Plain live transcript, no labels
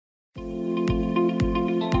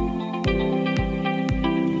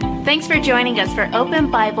Thanks for joining us for Open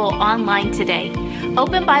Bible Online today.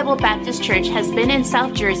 Open Bible Baptist Church has been in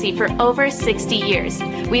South Jersey for over 60 years.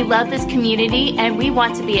 We love this community and we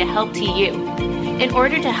want to be a help to you. In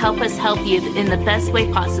order to help us help you in the best way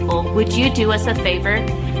possible, would you do us a favor?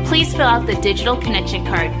 Please fill out the digital connection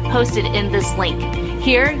card posted in this link.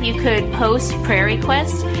 Here you could post prayer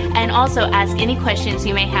requests and also ask any questions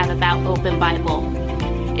you may have about Open Bible.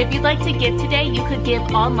 If you'd like to give today, you could give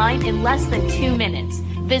online in less than 2 minutes.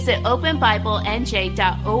 Visit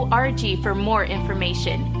openbiblenj.org for more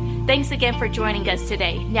information. Thanks again for joining us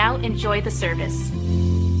today. Now enjoy the service.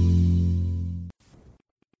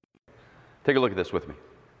 Take a look at this with me.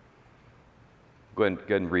 Go ahead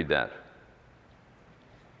and read that.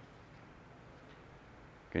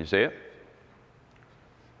 Can you see it?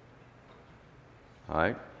 All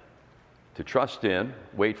right. To trust in,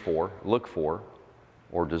 wait for, look for,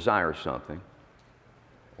 or desire something,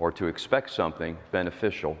 or to expect something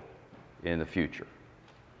beneficial in the future.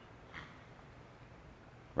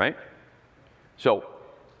 Right? So,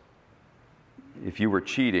 if you were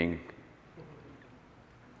cheating,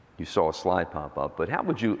 you saw a slide pop up, but how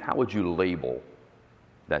would you label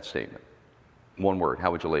that statement? One word, how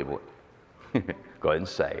would you label it? Go ahead and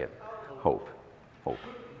say it. Hope. Hope.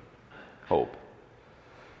 Hope.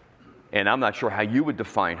 And I'm not sure how you would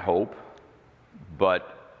define hope,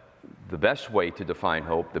 but the best way to define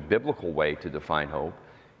hope, the biblical way to define hope,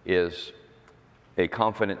 is a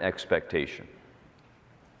confident expectation.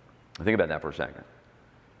 Think about that for a second.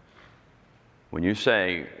 When you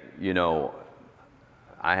say,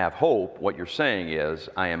 I have hope, what you're saying is,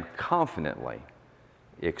 I have a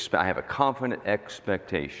confident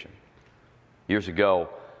expectation. Years ago,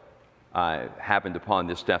 I happened upon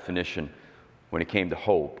this definition when it came to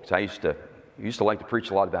hope, because I used to like to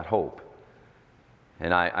preach a lot about hope.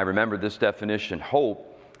 And I remember this definition: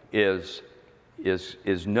 hope is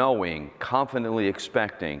knowing, confidently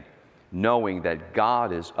expecting, knowing that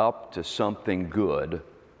God is up to something good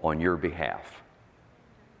on your behalf.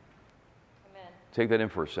 Amen. Take that in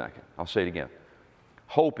for a second. I'll say it again.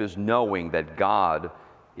 Hope is knowing that God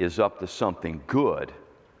is up to something good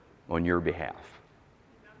on your behalf.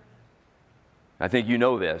 I think you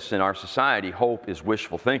know this. In our society, hope is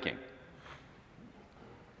wishful thinking.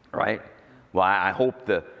 Right? Well, I hope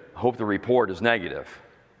the report is negative.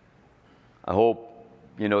 I hope,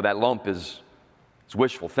 that lump is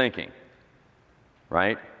wishful thinking,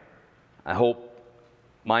 right? I hope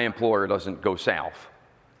my employer doesn't go south.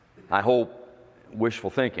 I hope wishful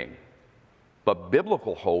thinking. But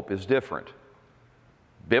biblical hope is different.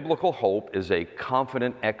 Biblical hope is a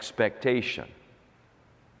confident expectation.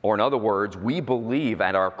 Or in other words, we believe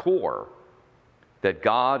at our core that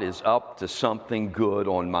God is up to something good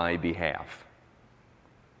on my behalf.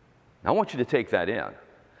 Now, I want you to take that in.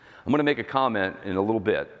 I'm going to make a comment in a little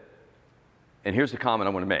bit, and here's the comment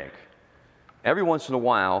I'm going to make. Every once in a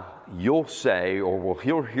while, you'll say, or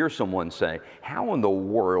we'll hear someone say, how in the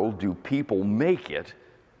world do people make it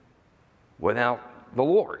without the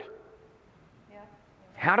Lord? Yeah.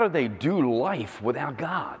 How do they do life without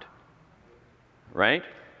God? Right?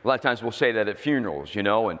 A lot of times we'll say that at funerals, and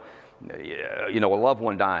a loved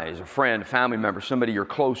one dies, a friend, a family member, somebody you're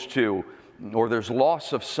close to, or there's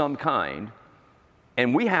loss of some kind,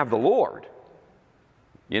 and we have the Lord,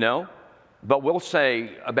 but we'll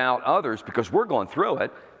say about others, because we're going through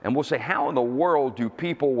it, and we'll say, how in the world do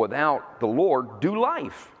people without the Lord do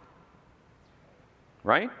life?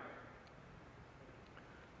 Right?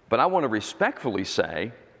 But I want to respectfully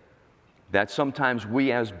say that sometimes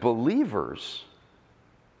we as believers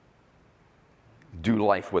do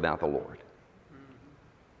life without the Lord.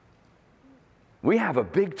 We have a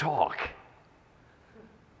big talk,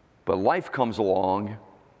 but life comes along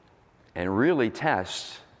and really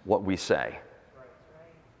tests what we say.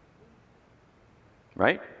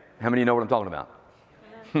 Right? How many know what I'm talking about?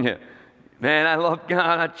 Yeah. Man, I love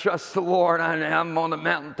God, I trust the Lord, I'm on the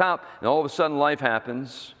mountaintop, and all of a sudden life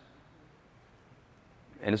happens,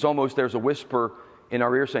 and it's almost there's a whisper in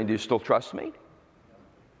our ear saying, do you still trust me?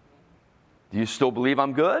 Do you still believe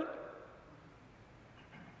I'm good?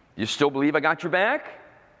 Do you still believe I got your back?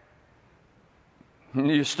 Do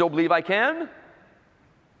you still believe I can?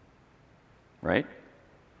 Right?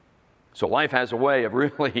 So life has a way of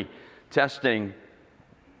really testing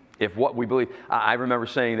if what we believe. I remember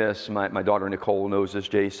saying this, my daughter Nicole knows this,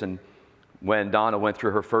 Jason, when Donna went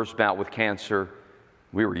through her first bout with cancer,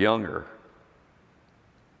 we were younger,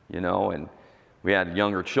 and we had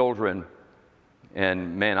younger children.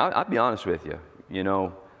 And man, I'll be honest with you,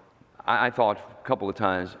 I thought a couple of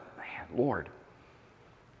times, man, Lord,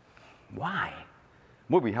 why?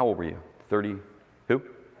 How old were you? 30, who?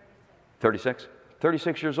 36?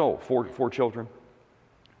 36 years old, four children,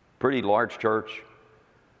 pretty large church.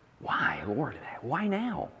 Why, Lord? Why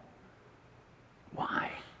now?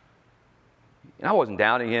 Why? And I wasn't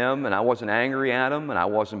doubting him, and I wasn't angry at him, and I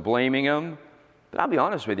wasn't blaming him. But I'll be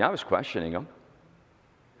honest with you, I was questioning him.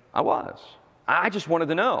 I was. I just wanted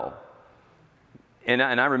to know. And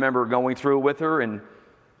I remember going through with her and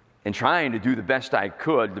trying to do the best I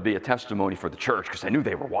could to be a testimony for the church, because I knew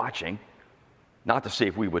they were watching. Not to see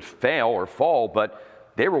if we would fail or fall, but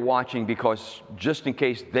they were watching because just in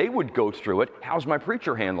case they would go through it, how's my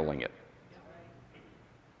preacher handling it?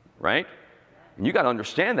 Right? And you got to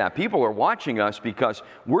understand that. People are watching us because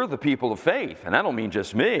we're the people of faith. And I don't mean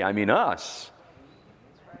just me, I mean us.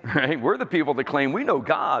 Right? We're the people that claim we know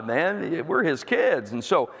God, man. We're his kids. And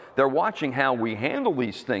so they're watching how we handle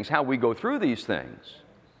these things, how we go through these things.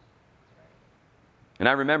 And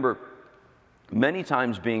I remember many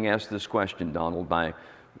times being asked this question, Donald, by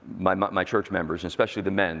my church members, especially the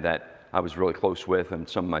men that I was really close with, and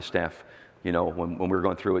some of my staff, you know, when we were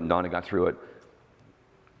going through it and Donna got through it,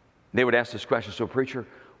 they would ask this question, so preacher,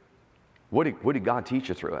 what did God teach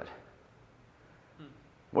you through it?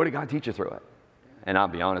 What did God teach you through it? And I'll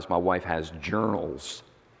be honest, my wife has journals,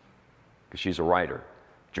 because she's a writer,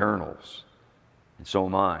 journals, and so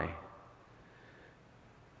am I.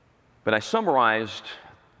 But I summarized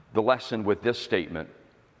the lesson with this statement: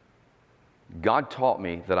 God taught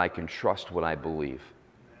me that I can trust what I believe.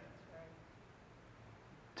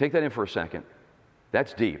 Take that in for a second.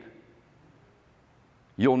 That's deep.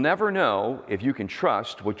 You'll never know if you can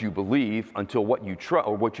trust what you believe until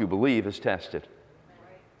what you believe is tested.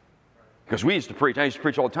 Because I used to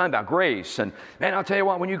preach all the time about grace, and man, I'll tell you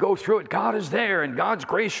what, when you go through it, God is there, and God's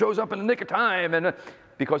grace shows up in the nick of time, and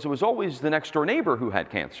because it was always the next door neighbor who had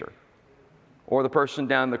cancer, or the person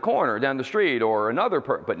down the corner, down the street, or another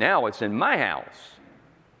person. But now it's in my house.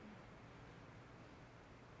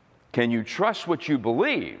 Can you trust what you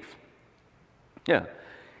believe? Yeah.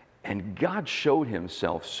 And God showed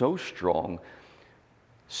himself so strong,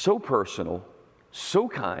 so personal, so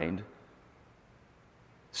kind,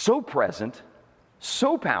 so present,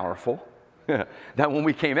 so powerful, that when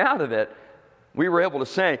we came out of it, we were able to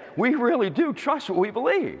say, we really do trust what we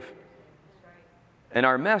believe. And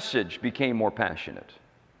our message became more passionate.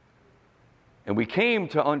 And we came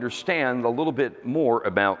to understand a little bit more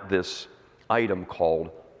about this item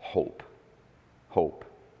called hope. Hope.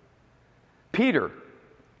 Peter,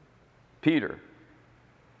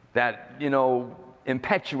 that,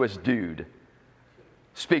 impetuous dude,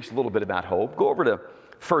 speaks a little bit about hope. Go over to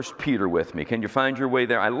 1 Peter with me. Can you find your way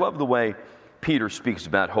there? I love the way Peter speaks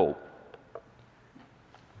about hope.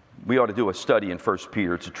 We ought to do a study in 1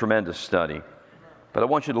 Peter. It's a tremendous study. But I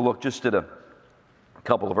want you to look just at a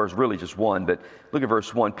couple of verses, really just one, but look at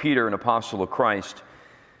verse 1. Peter, an apostle of Christ,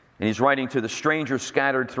 and he's writing to the strangers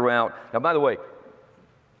scattered throughout. Now, by the way,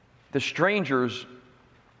 the strangers,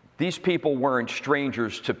 these people weren't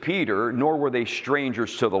strangers to Peter, nor were they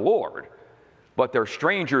strangers to the Lord. But they're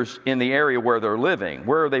strangers in the area where they're living.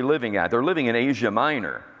 Where are they living at? They're living in Asia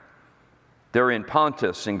Minor. They're in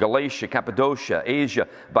Pontus, in Galatia, Cappadocia, Asia,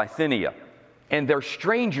 Bithynia. And they're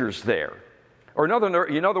strangers there. Or in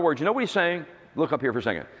other words, you know what he's saying? Look up here for a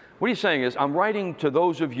second. What he's saying is, I'm writing to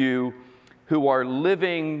those of you who are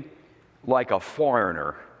living like a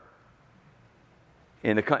foreigner.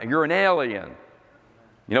 You're an alien.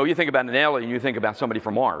 You think about an alien, you think about somebody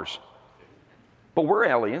from Mars. But we're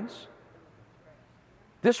aliens.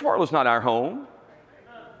 This world is not our home.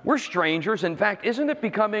 We're strangers. In fact, isn't it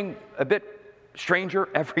becoming a bit stranger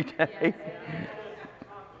every day?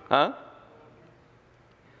 Huh?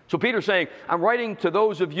 So Peter's saying, I'm writing to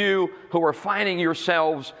those of you who are finding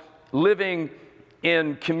yourselves living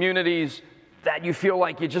in communities that you feel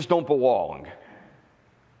like you just don't belong.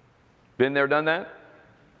 Been there, done that?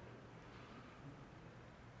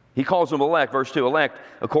 He calls them elect, verse 2, elect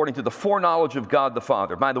according to the foreknowledge of God the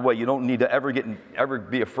Father. By the way, you don't need to ever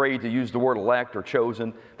be afraid to use the word elect or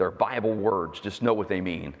chosen. They're Bible words. Just know what they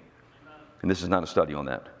mean. And this is not a study on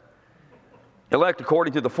that. Elect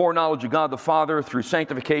according to the foreknowledge of God the Father through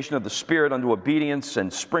sanctification of the Spirit unto obedience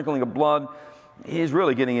and sprinkling of blood. He's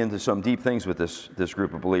really getting into some deep things with this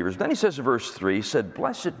group of believers. Then he says in verse 3, he said,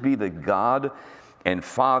 Blessed be the God and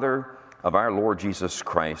Father of our Lord Jesus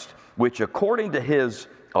Christ, which according to his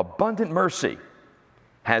abundant mercy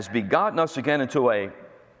has begotten us again into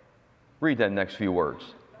read that next few words.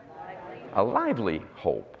 A lively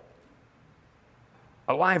hope.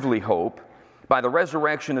 A lively hope by the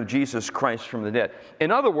resurrection of Jesus Christ from the dead. In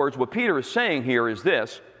other words, what Peter is saying here is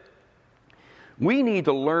this: we need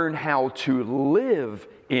to learn how to live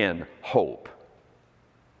in hope.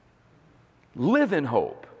 Live in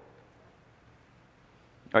hope.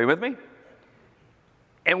 Are you with me?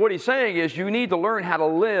 And what he's saying is you need to learn how to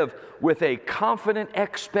live with a confident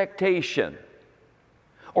expectation.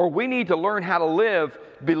 Or we need to learn how to live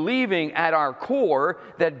believing at our core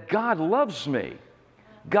that God loves me.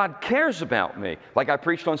 God cares about me. Like I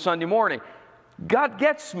preached on Sunday morning, God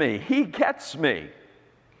gets me. He gets me.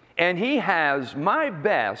 And He has my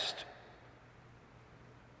best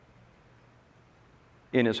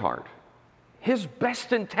in His heart. His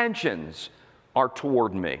best intentions are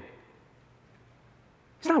toward me.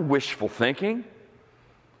 It's not wishful thinking.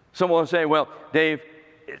 Someone will say, well, Dave,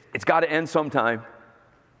 it's got to end sometime.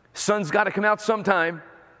 Sun's got to come out sometime.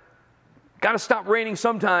 Got to stop raining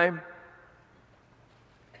sometime.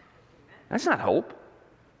 That's not hope.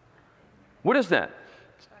 What is that?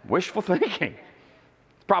 Wishful thinking.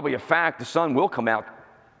 It's probably a fact the sun will come out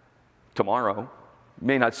tomorrow. You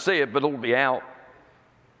may not see it, but it'll be out.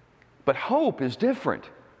 But hope is different.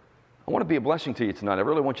 I want to be a blessing to you tonight. I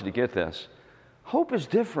really want you to get this. Hope is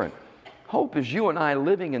different. Hope is you and I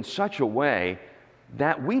living in such a way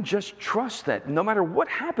that we just trust that no matter what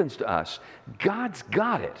happens to us, God's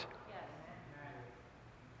got it.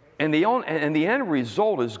 And the end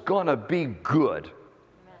result is going to be good.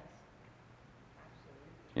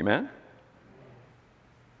 Amen?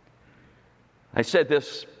 I said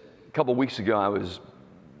this a couple weeks ago. I was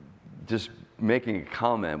just making a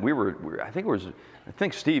comment. I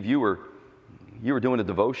think Steve, you were doing a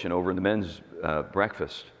devotion over in the men's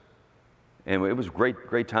breakfast, and it was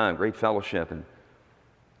great time, great fellowship, and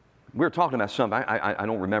we were talking about something. I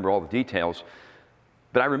don't remember all the details,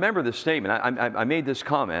 but I remember this statement. I made this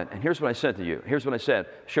comment, and here's what I said to you. Here's what I said.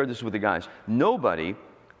 Shared this with the guys. Nobody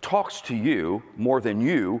talks to you more than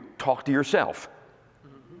you talk to yourself.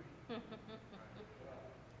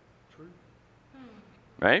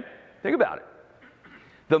 Right? Think about it.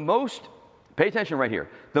 Pay attention right here.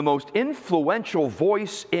 The most influential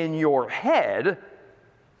voice in your head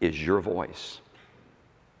is your voice.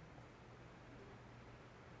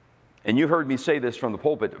 And you heard me say this from the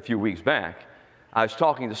pulpit a few weeks back. I was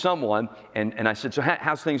talking to someone, and I said, so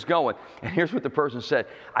how's things going? And here's what the person said.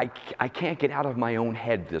 I can't get out of my own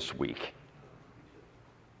head this week.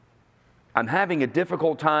 I'm having a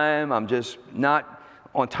difficult time. I'm just not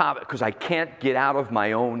on top of it because I can't get out of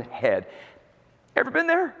my own head. Ever been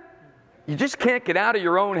there? You just can't get out of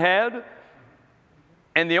your own head,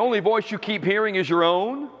 and the only voice you keep hearing is your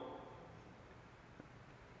own?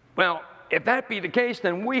 Well, if that be the case,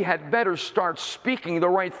 then we had better start speaking the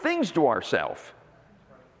right things to ourselves.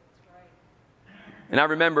 And I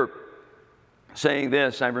remember saying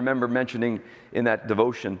this. I remember mentioning in that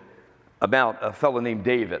devotion about a fellow named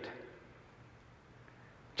David. Did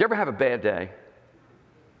you ever have a bad day?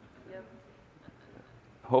 Yep.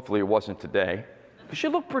 Hopefully it wasn't today, because you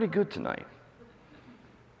look pretty good tonight.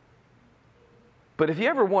 But if you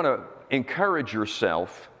ever want to encourage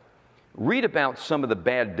yourself, read about some of the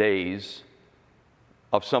bad days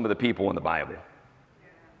of some of the people in the Bible.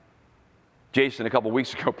 Jason, a couple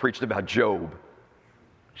weeks ago, preached about Job.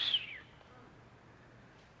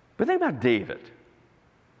 But think about David.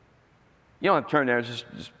 You don't have to turn there, it's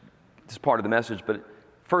just part of the message, but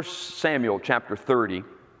 1 Samuel chapter 30,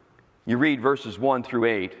 you read verses 1 through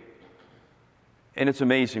 8, and it's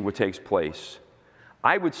amazing what takes place.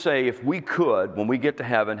 I would say if we could, when we get to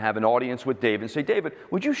heaven, have an audience with David and say, David,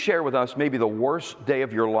 would you share with us maybe the worst day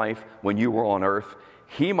of your life when you were on earth?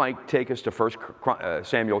 He might take us to 1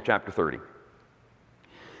 Samuel chapter 30.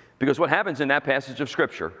 Because what happens in that passage of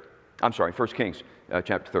Scripture, 1 Kings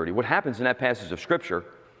chapter 30, what happens in that passage of Scripture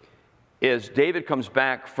is David comes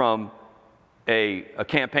back from a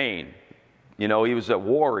campaign. You know, he was a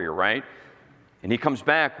warrior, right? And he comes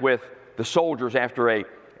back with the soldiers after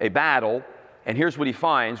a battle, and here's what he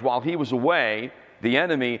finds. While he was away, the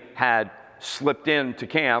enemy had slipped into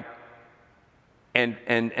camp and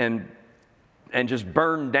just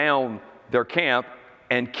burned down their camp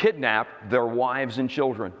and kidnapped their wives and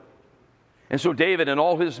children. And so David and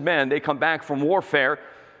all his men, they come back from warfare,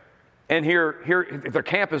 and here their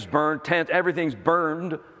camp is burned, tent, everything's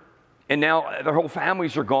burned, and now their whole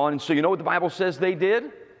families are gone. And so you know what the Bible says they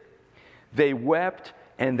did? They wept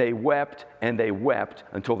and they wept and they wept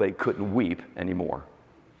until they couldn't weep anymore.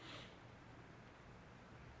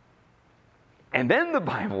 And then the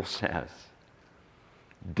Bible says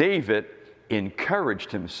David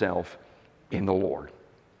encouraged himself in the Lord.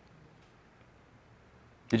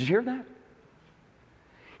 Did you hear that?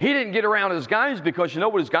 He didn't get around his guys because you know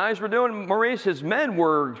what his guys were doing, Maurice? His men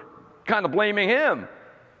were kind of blaming him.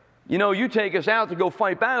 You know, you take us out to go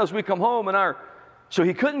fight battles, we come home and So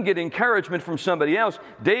he couldn't get encouragement from somebody else.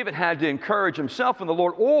 David had to encourage himself in the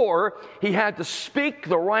Lord, or he had to speak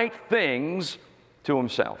the right things to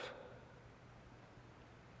himself.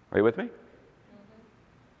 Are you with me?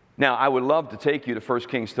 Now, I would love to take you to 1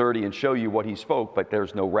 Kings 30 and show you what he spoke, but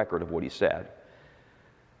there's no record of what he said.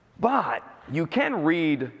 But you can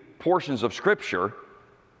read portions of Scripture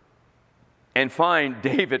and find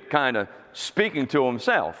David kind of speaking to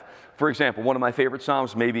himself. For example, one of my favorite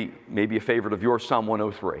Psalms, maybe a favorite of yours, Psalm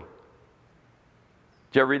 103. Did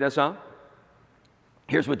you ever read that Psalm?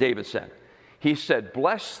 Here's what David said. He said,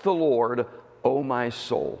 "Bless the Lord, O my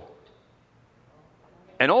soul,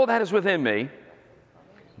 and all that is within me.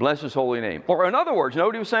 Bless his holy name." Or in other words, you know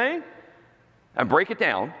what he was saying? And break it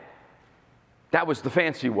down. That was the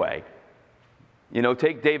fancy way.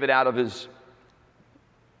 Take David out of his,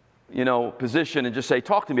 position and just say,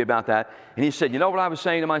 talk to me about that. And he said, you know what I was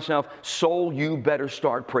saying to myself? Soul, you better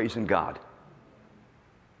start praising God.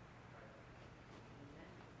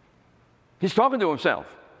 He's talking to himself.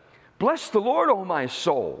 Bless the Lord, O my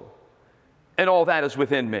soul, and all that is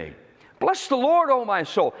within me. Bless the Lord, O my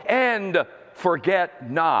soul, and forget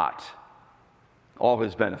not all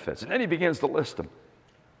his benefits. And then he begins to list them.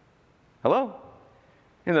 Hello?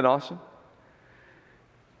 Isn't that awesome?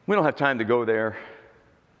 We don't have time to go there.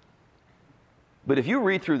 But if you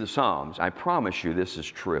read through the Psalms, I promise you this is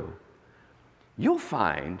true. You'll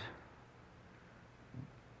find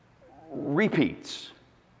repeats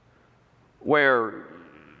where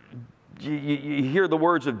you hear the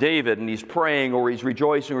words of David and he's praying or he's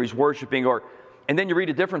rejoicing or he's worshiping, and then you read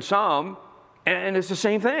a different Psalm and it's the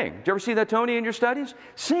same thing. Did you ever see that, Tony, in your studies?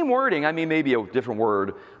 Same wording. I mean, maybe a different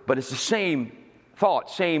word, but it's the same thought,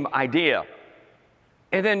 same idea.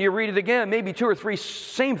 And then you read it again, maybe 2 or 3,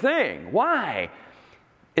 same thing. Why?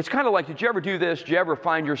 It's kind of like, did you ever do this? Did you ever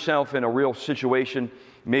find yourself in a real situation,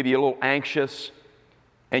 maybe a little anxious,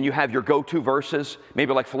 and you have your go-to verses,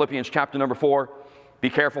 maybe like Philippians chapter number 4, be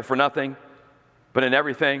careful for nothing, but in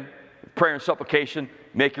everything, prayer and supplication,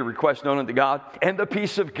 make your requests known unto God, and the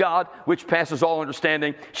peace of God, which passes all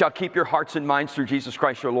understanding, shall keep your hearts and minds through Jesus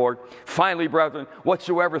Christ your Lord. Finally, brethren,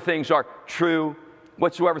 whatsoever things are true,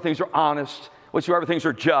 whatsoever things are honest, whatsoever things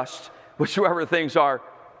are just, whatsoever things are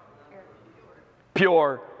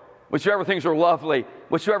pure, whatsoever things are lovely,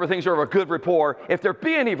 whatsoever things are of a good rapport, if there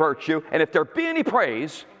be any virtue, and if there be any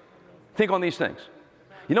praise, think on these things.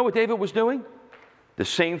 You know what David was doing? The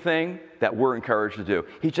same thing that we're encouraged to do.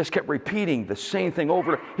 He just kept repeating the same thing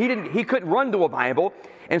over. He couldn't run to a Bible,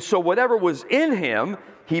 and so whatever was in him,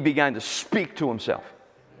 he began to speak to himself.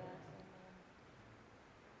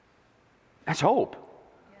 That's hope.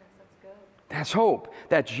 That's hope.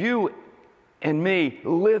 That's you and me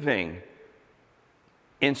living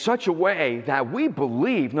in such a way that we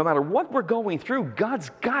believe no matter what we're going through, God's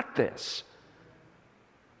got this.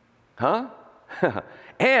 Huh?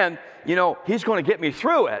 And, He's going to get me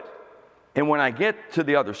through it. And when I get to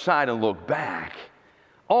the other side and look back,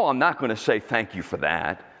 I'm not going to say thank you for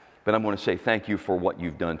that, but I'm going to say thank you for what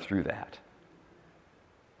you've done through that.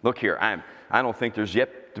 Look here, I don't think there's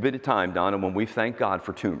yet to be a time, Donna, when we thank God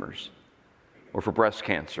for tumors or for breast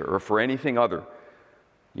cancer or for anything other.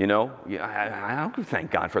 I don't thank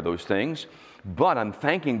God for those things, but I'm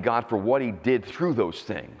thanking God for what he did through those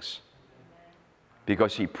things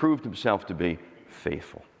because he proved himself to be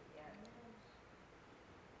faithful.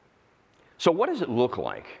 So what does it look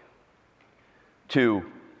like to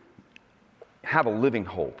have a living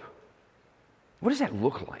hope? What does that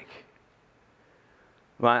look like?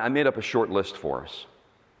 Well, I made up a short list for us,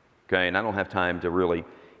 okay? And I don't have time to really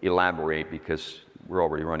elaborate because we're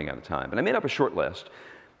already running out of time. But I made up a short list.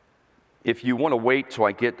 If you want to wait till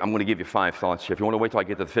I'm going to give you 5 thoughts here. If you want to wait till I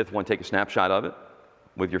get to the 5th one, take a snapshot of it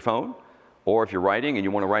with your phone. Or if you're writing and you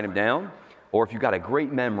want to write them down. Or if you've got a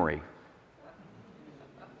great memory.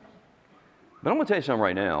 But I'm going to tell you something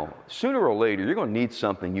right now. Sooner or later, you're going to need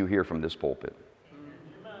something you hear from this pulpit.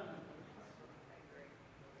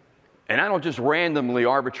 And I don't just randomly,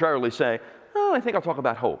 arbitrarily say, I think I'll talk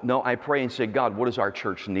about hope. No, I pray and say, God, what does our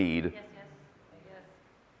church need? Yes.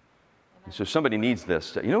 And so somebody needs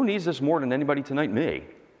this. You know who needs this more than anybody tonight? Me.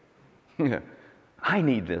 I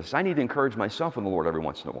need this. I need to encourage myself in the Lord every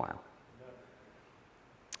once in a while.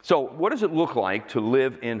 So what does it look like to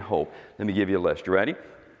live in hope? Let me give you a list. You ready?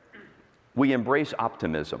 We embrace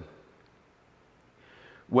optimism.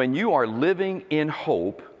 When you are living in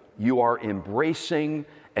hope, you are embracing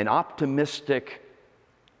an optimistic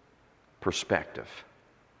perspective.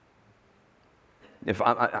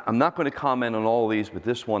 I'm not going to comment on all of these, but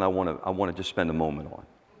this one I want to just spend a moment on.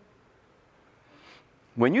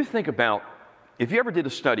 When you think about, if you ever did a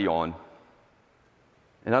study on,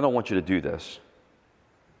 and I don't want you to do this,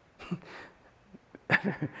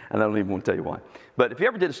 and I don't even want to tell you why, but if you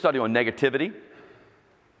ever did a study on negativity,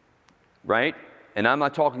 right? And I'm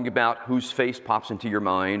not talking about whose face pops into your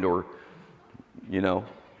mind or,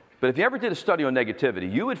 But if you ever did a study on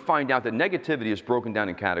negativity, you would find out that negativity is broken down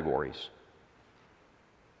in categories.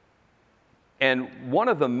 And one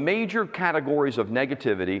of the major categories of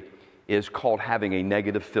negativity is called having a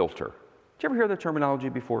negative filter. Did you ever hear that terminology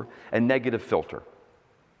before? A negative filter.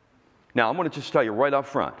 Now, I'm going to just tell you right up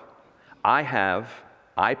front,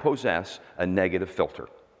 I possess a negative filter.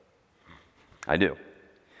 I do.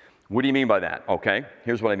 What do you mean by that? Okay,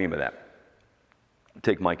 here's what I mean by that.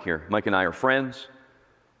 Take Mike here. Mike and I are friends.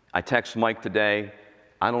 I text Mike today.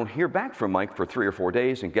 I don't hear back from Mike for 3 or 4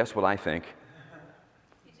 days, and guess what I think?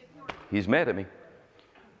 He's mad at me.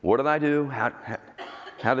 What did I do?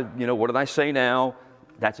 What did I say now?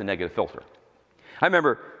 That's a negative filter. I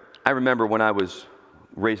remember when I was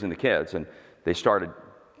raising the kids, and they started,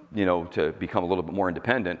 to become a little bit more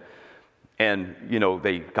independent, and,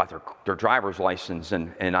 they got their driver's license,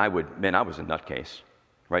 and I was a nutcase.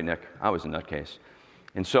 Right, Nick? I was a nutcase.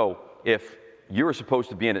 And so if you were supposed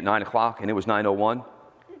to be in at 9 o'clock and it was 9:01,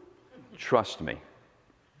 trust me,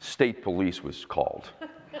 state police was called.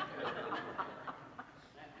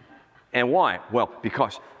 And why? Well,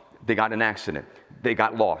 because they got in an accident. They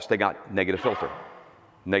got lost. They got negative filter.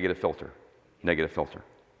 Negative filter. Negative filter.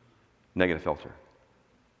 Negative filter.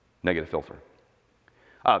 Negative filter.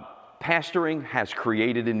 Pastoring has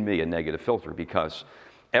created in me a negative filter because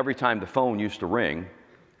every time the phone used to ring,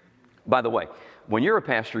 by the way, when you're a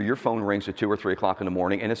pastor, your phone rings at 2 or 3 o'clock in the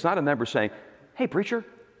morning, and it's not a member saying, "Hey, preacher,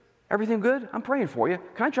 everything good? I'm praying for you.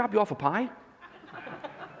 Can I drop you off a pie?"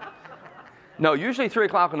 No, usually 3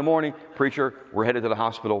 o'clock in the morning, "Preacher, we're headed to the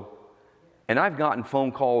hospital." And I've gotten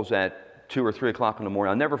phone calls at 2 or 3 o'clock in the morning.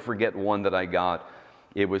 I'll never forget one that I got.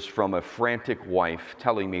 It was from a frantic wife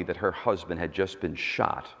telling me that her husband had just been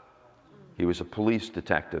shot. He was a police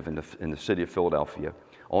detective in the city of Philadelphia.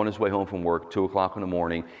 On his way home from work, 2 o'clock in the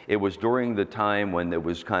morning. It was during the time when it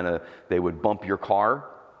was they would bump your car,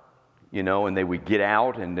 and they would get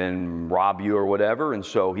out and then rob you or whatever. And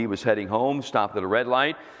so he was heading home, stopped at a red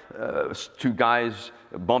light. 2 guys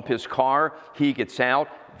bump his car. He gets out.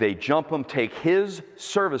 They jump him, take his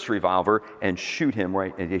service revolver, and shoot him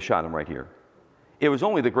and they shot him right here. It was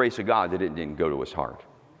only the grace of God that it didn't go to his heart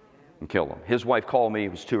and kill him. His wife called me.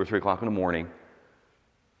 It was 2 or 3 o'clock in the morning.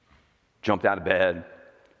 Jumped out of bed.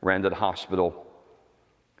 Ran to the hospital.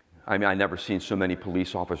 I never seen so many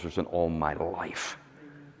police officers in all my life.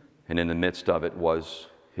 And in the midst of it was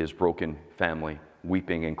his broken family,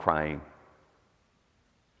 weeping and crying.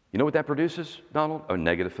 You know what that produces, Donald? A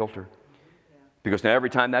negative filter. Because now every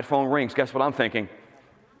time that phone rings, guess what I'm thinking?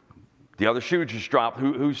 The other shoe just dropped.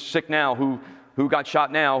 Who's sick now? Who got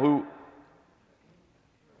shot now? Who?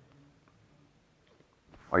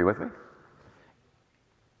 Are you with me?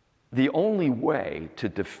 The only way to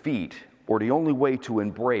defeat or the only way to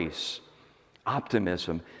embrace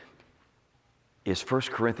optimism is 1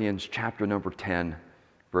 Corinthians chapter number 10,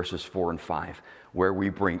 verses 4 and 5, where we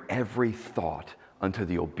bring every thought unto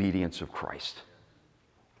the obedience of Christ.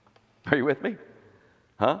 Are you with me?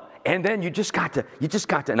 Huh? And then you just got to,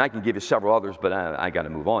 and I can give you several others, but I got to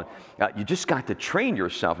move on. You just got to train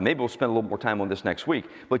yourself. Maybe we'll spend a little more time on this next week,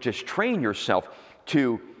 but just train yourself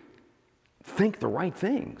to think the right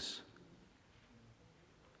things.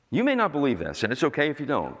 You may not believe this, and it's okay if you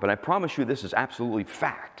don't, but I promise you this is absolutely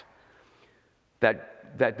fact.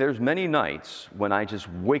 That there's many nights when I just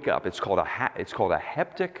wake up. It's called a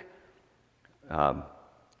heptic. I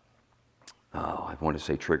want to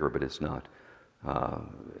say trigger, but it's not. A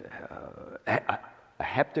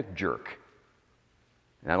heptic jerk.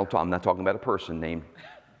 And I'm not talking about a person named.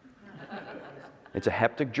 It's a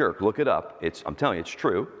heptic jerk. Look it up. I'm telling you, it's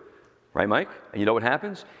true. Right, Mike? And you know what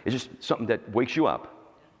happens? It's just something that wakes you up.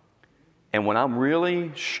 And when I'm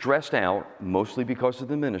really stressed out, mostly because of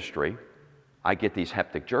the ministry, I get these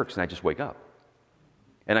heptic jerks and I just wake up.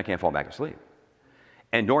 And I can't fall back asleep.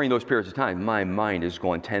 And during those periods of time, my mind is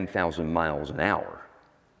going 10,000 miles an hour.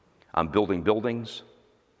 I'm building buildings.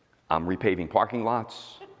 I'm repaving parking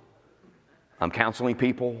lots. I'm counseling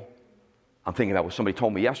people. I'm thinking about what somebody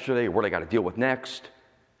told me yesterday or what I got to deal with next.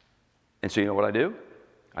 And so you know what I do?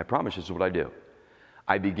 I promise this is what I do.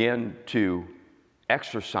 I begin to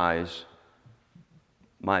exercise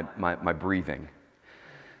my breathing.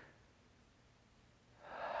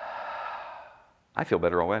 I feel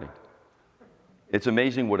better already. It's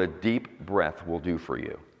amazing what a deep breath will do for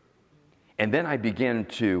you. And then I begin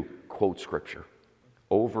to quote Scripture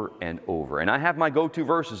over and over. And I have my go-to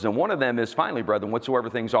verses, and one of them is, finally, brethren, whatsoever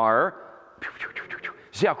things are.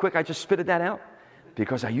 See how quick I just spitted that out?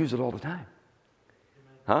 Because I use it all the time.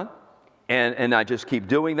 And I just keep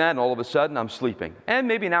doing that, and all of a sudden I'm sleeping. And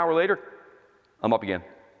maybe an hour later, I'm up again.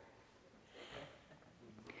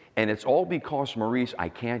 And it's all because, Maurice, I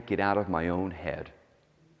can't get out of my own head.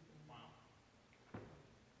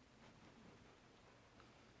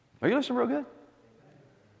 Are you listening real good?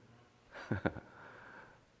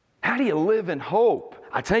 How do you live in hope?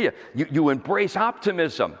 I tell you, you embrace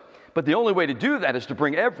optimism. But the only way to do that is to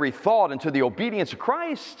bring every thought into the obedience of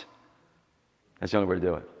Christ. That's the only way to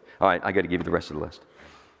do it. All right, I got to give you the rest of the list.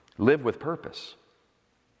 Live with purpose.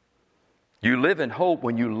 You live in hope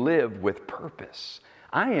when you live with purpose.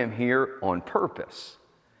 I am here on purpose.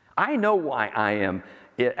 I know why I am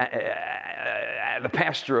the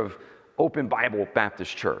pastor of Open Bible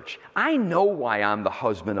Baptist Church. I know why I'm the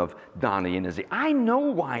husband of Donna Yannizzi. I know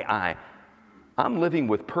why I'm living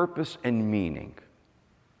with purpose and meaning.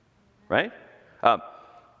 Right?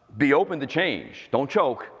 Be open to change. Don't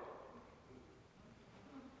choke.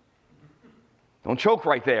 Don't choke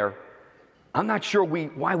right there. I'm not sure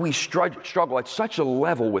why we struggle at such a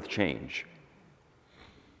level with change.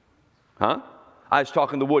 Huh? I was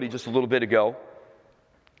talking to Woody just a little bit ago.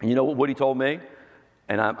 And you know what Woody told me?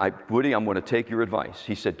 And Woody, I'm going to take your advice.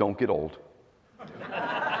 He said, don't get old.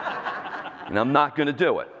 And I'm not going to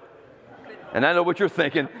do it. And I know what you're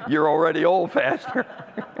thinking. You're already old, Pastor.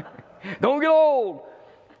 Don't get old.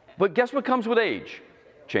 But guess what comes with age?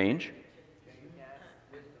 Change.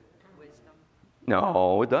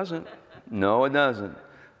 No, it doesn't. No, it doesn't.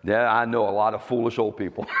 Yeah, I know a lot of foolish old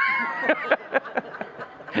people.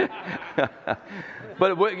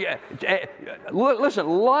 But listen,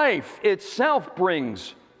 life itself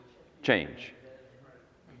brings change.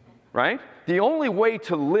 Right? The only way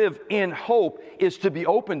to live in hope is to be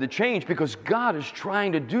open to change, because God is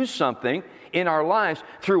trying to do something in our lives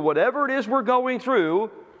through whatever it is we're going through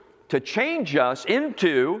to change us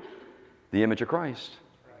into the image of Christ.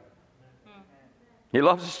 He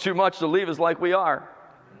loves us too much to leave us like we are.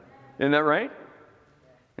 Isn't that right?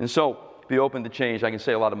 And so, be open to change. I can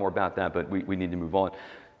say a lot more about that, but we need to move on.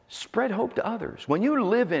 Spread hope to others. When you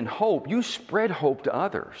live in hope, you spread hope to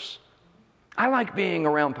others. I like being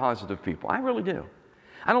around positive people. I really do.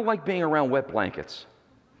 I don't like being around wet blankets.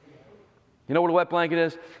 You know what a wet blanket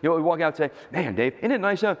is? You know, we walk out and say, man, Dave, isn't it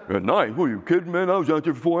nice out? Nice? What are you kidding, man? I was out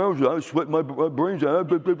there for 4 hours. I was sweating my brains out.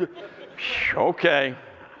 Okay.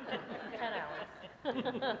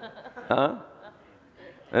 Huh?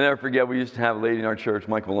 I never forget, we used to have a lady in our church,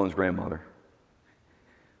 Mike Malone's grandmother.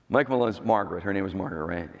 Mike Malone's Margaret. Her name was Margaret,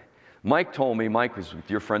 right? Mike told me, Mike was a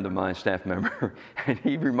dear friend of mine, staff member, and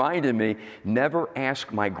he reminded me, never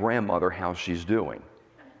ask my grandmother how she's doing.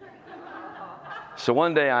 So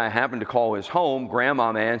one day I happened to call his home.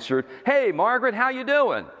 Grandma answered, hey, Margaret, how you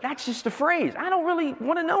doing? That's just a phrase. I don't really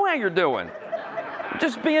want to know how you're doing.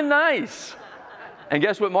 Just being nice. And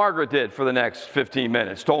guess what Margaret did for the next 15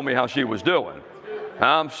 minutes? Told me how she was doing.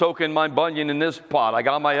 I'm soaking my bunion in this pot. I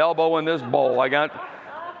got my elbow in this bowl. I got...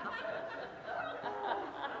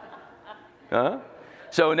 Huh?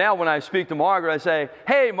 So now when I speak to Margaret, I say,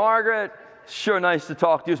 hey, Margaret, sure nice to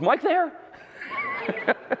talk to you. Is Mike there?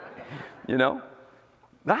 You know?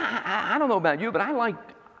 I don't know about you, but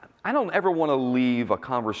I don't ever want to leave a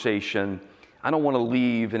conversation. I don't want to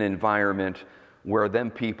leave an environment where them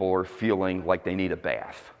people are feeling like they need a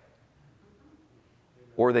bath,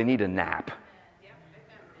 or they need a nap,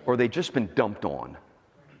 or they've just been dumped on.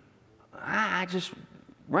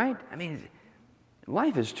 Right? I mean,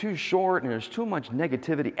 life is too short and there's too much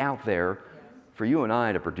negativity out there for you and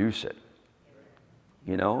I to produce it.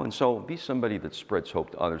 You know, and so be somebody that spreads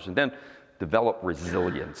hope to others. And then develop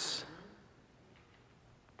resilience.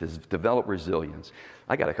 Develop resilience.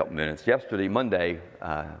 I got a couple minutes. Yesterday, Monday,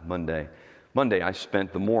 I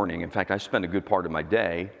spent the morning, in fact, I spent a good part of my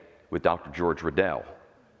day with Dr. George Riddell.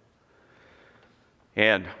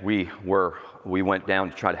 And we went down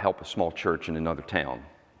to try to help a small church in another town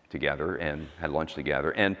together and had lunch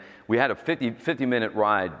together. And we had a 50-minute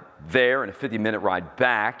ride there and a 50-minute ride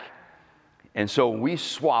back. And so we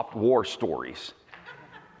swapped war stories.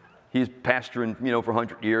 He's pastoring, for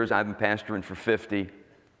 100 years. I've been pastoring for 50.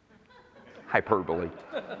 Hyperbole.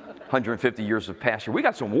 150 years of pastor. We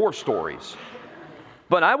got some war stories.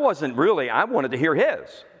 But I wanted to hear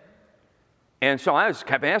his. And so I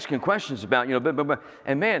kept asking questions about,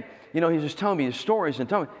 and man, he's just telling me his stories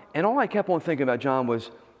and all I kept on thinking about, John,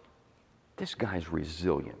 was, this guy's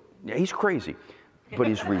resilient. Yeah, he's crazy, but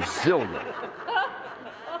he's resilient.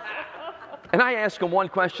 And I asked him one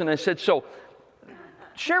question. I said, so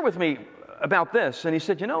share with me about this. And he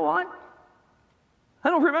said, you know what? I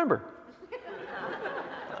don't remember.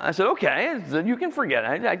 I said, okay, you can forget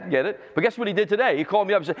it. I get it. But guess what he did today? He called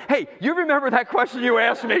me up and said, hey, you remember that question you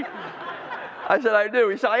asked me? I said, I do.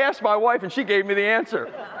 He said, I asked my wife and she gave me the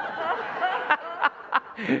answer.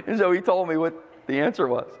 And so he told me what the answer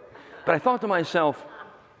was. But I thought to myself,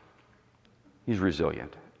 he's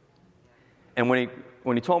resilient. And when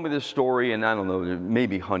he told me this story, and I don't know,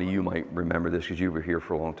 maybe, honey, you might remember this because you were here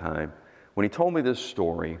for a long time. When he told me this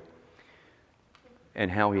story and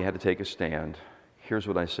how he had to take a stand, here's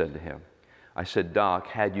what I said to him. I said, Doc,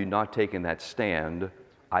 had you not taken that stand,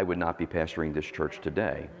 I would not be pastoring this church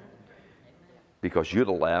today. Because you'd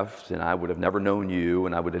have left, and I would have never known you,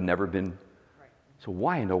 and I would have never been. So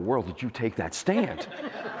why in the world did you take that stand?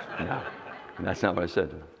 No, that's not what I said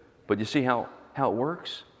to him. But you see how it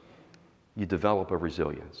works? You develop a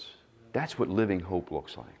resilience. That's what living hope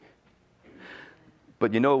looks like.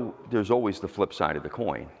 But there's always the flip side of the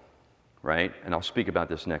coin, right? And I'll speak about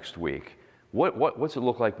this next week. What's it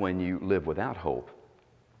look like when you live without hope?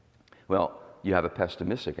 Well, you have a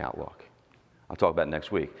pessimistic outlook. I'll talk about it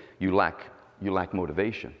next week. You lack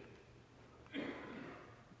motivation.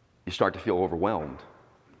 You start to feel overwhelmed.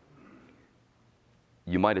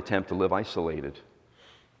 You might attempt to live isolated.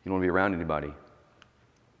 You don't want to be around anybody.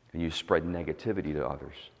 And you spread negativity to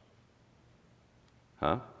others.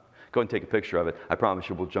 Huh? Go ahead and take a picture of it. I promise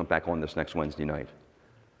you we'll jump back on this next Wednesday night.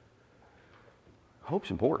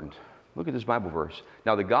 Hope's important. Look at this Bible verse.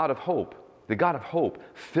 Now the God of hope,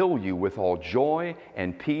 fill you with all joy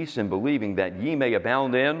and peace in believing that ye may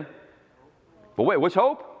abound in. But wait, what's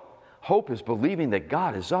hope? Hope is believing that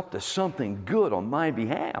God is up to something good on my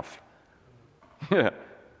behalf.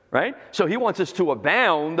 Right? So he wants us to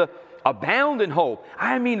abound in hope.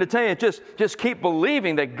 I mean to tell you, just keep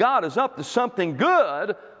believing that God is up to something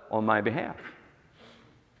good on my behalf.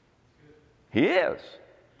 He is.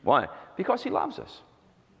 Why? Because he loves us.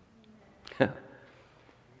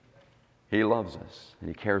 He loves us, and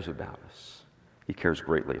he cares about us. He cares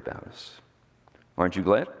greatly about us. Aren't you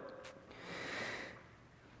glad?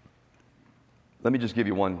 Let me just give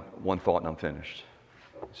you one thought and I'm finished.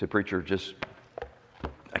 I said, preacher,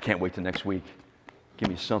 I can't wait till next week. Give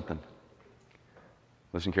me something.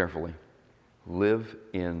 Listen carefully. Live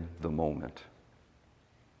in the moment.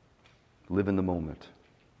 Live in the moment.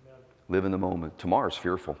 Live in the moment. Tomorrow's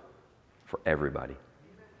fearful for everybody.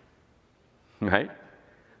 Right?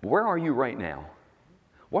 Where are you right now?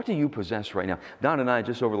 What do you possess right now? Don and I,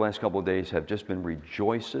 just over the last couple of days, have just been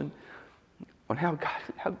rejoicing on how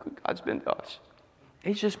good God's been to us.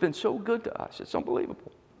 He's just been so good to us. It's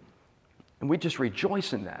unbelievable. And we just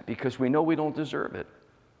rejoice in that because we know we don't deserve it.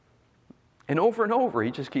 And over, he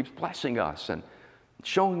just keeps blessing us and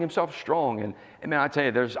showing himself strong. And man, I tell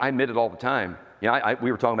you, I admit it all the time.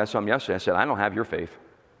 We were talking about something yesterday. I said, I don't have your faith.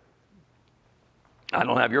 I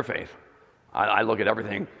don't have your faith. I look at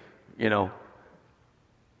everything, And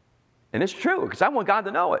it's true, because I want God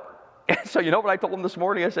to know it. And so you know what I told him this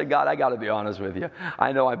morning? I said, God, I got to be honest with you.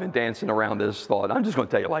 I know I've been dancing around this thought. I'm just going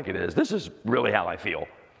to tell you like it is. This is really how I feel.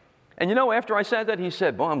 And after I said that, he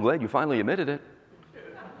said, well, I'm glad you finally admitted it.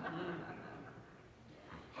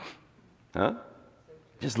 Huh?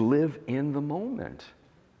 Just live in the moment.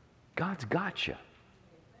 God's got you.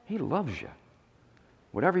 He loves you.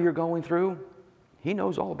 Whatever you're going through, he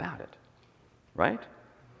knows all about it. Right?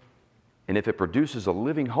 And if it produces a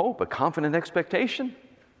living hope, a confident expectation,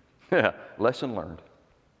 lesson learned.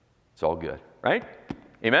 It's all good. Right?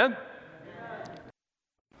 Amen?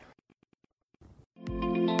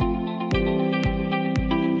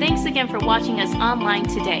 Thanks again for watching us online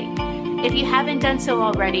today. If you haven't done so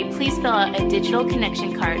already, please fill out a digital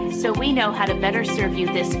connection card so we know how to better serve you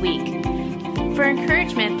this week. For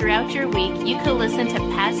encouragement throughout your week, you can listen to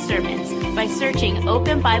past sermons by searching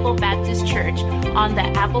Open Bible Baptist Church on the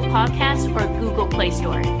Apple Podcast or Google Play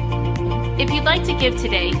Store. If you'd like to give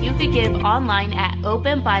today, you can give online at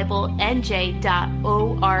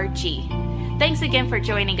openbiblenj.org. Thanks again for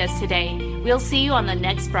joining us today. We'll see you on the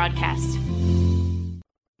next broadcast.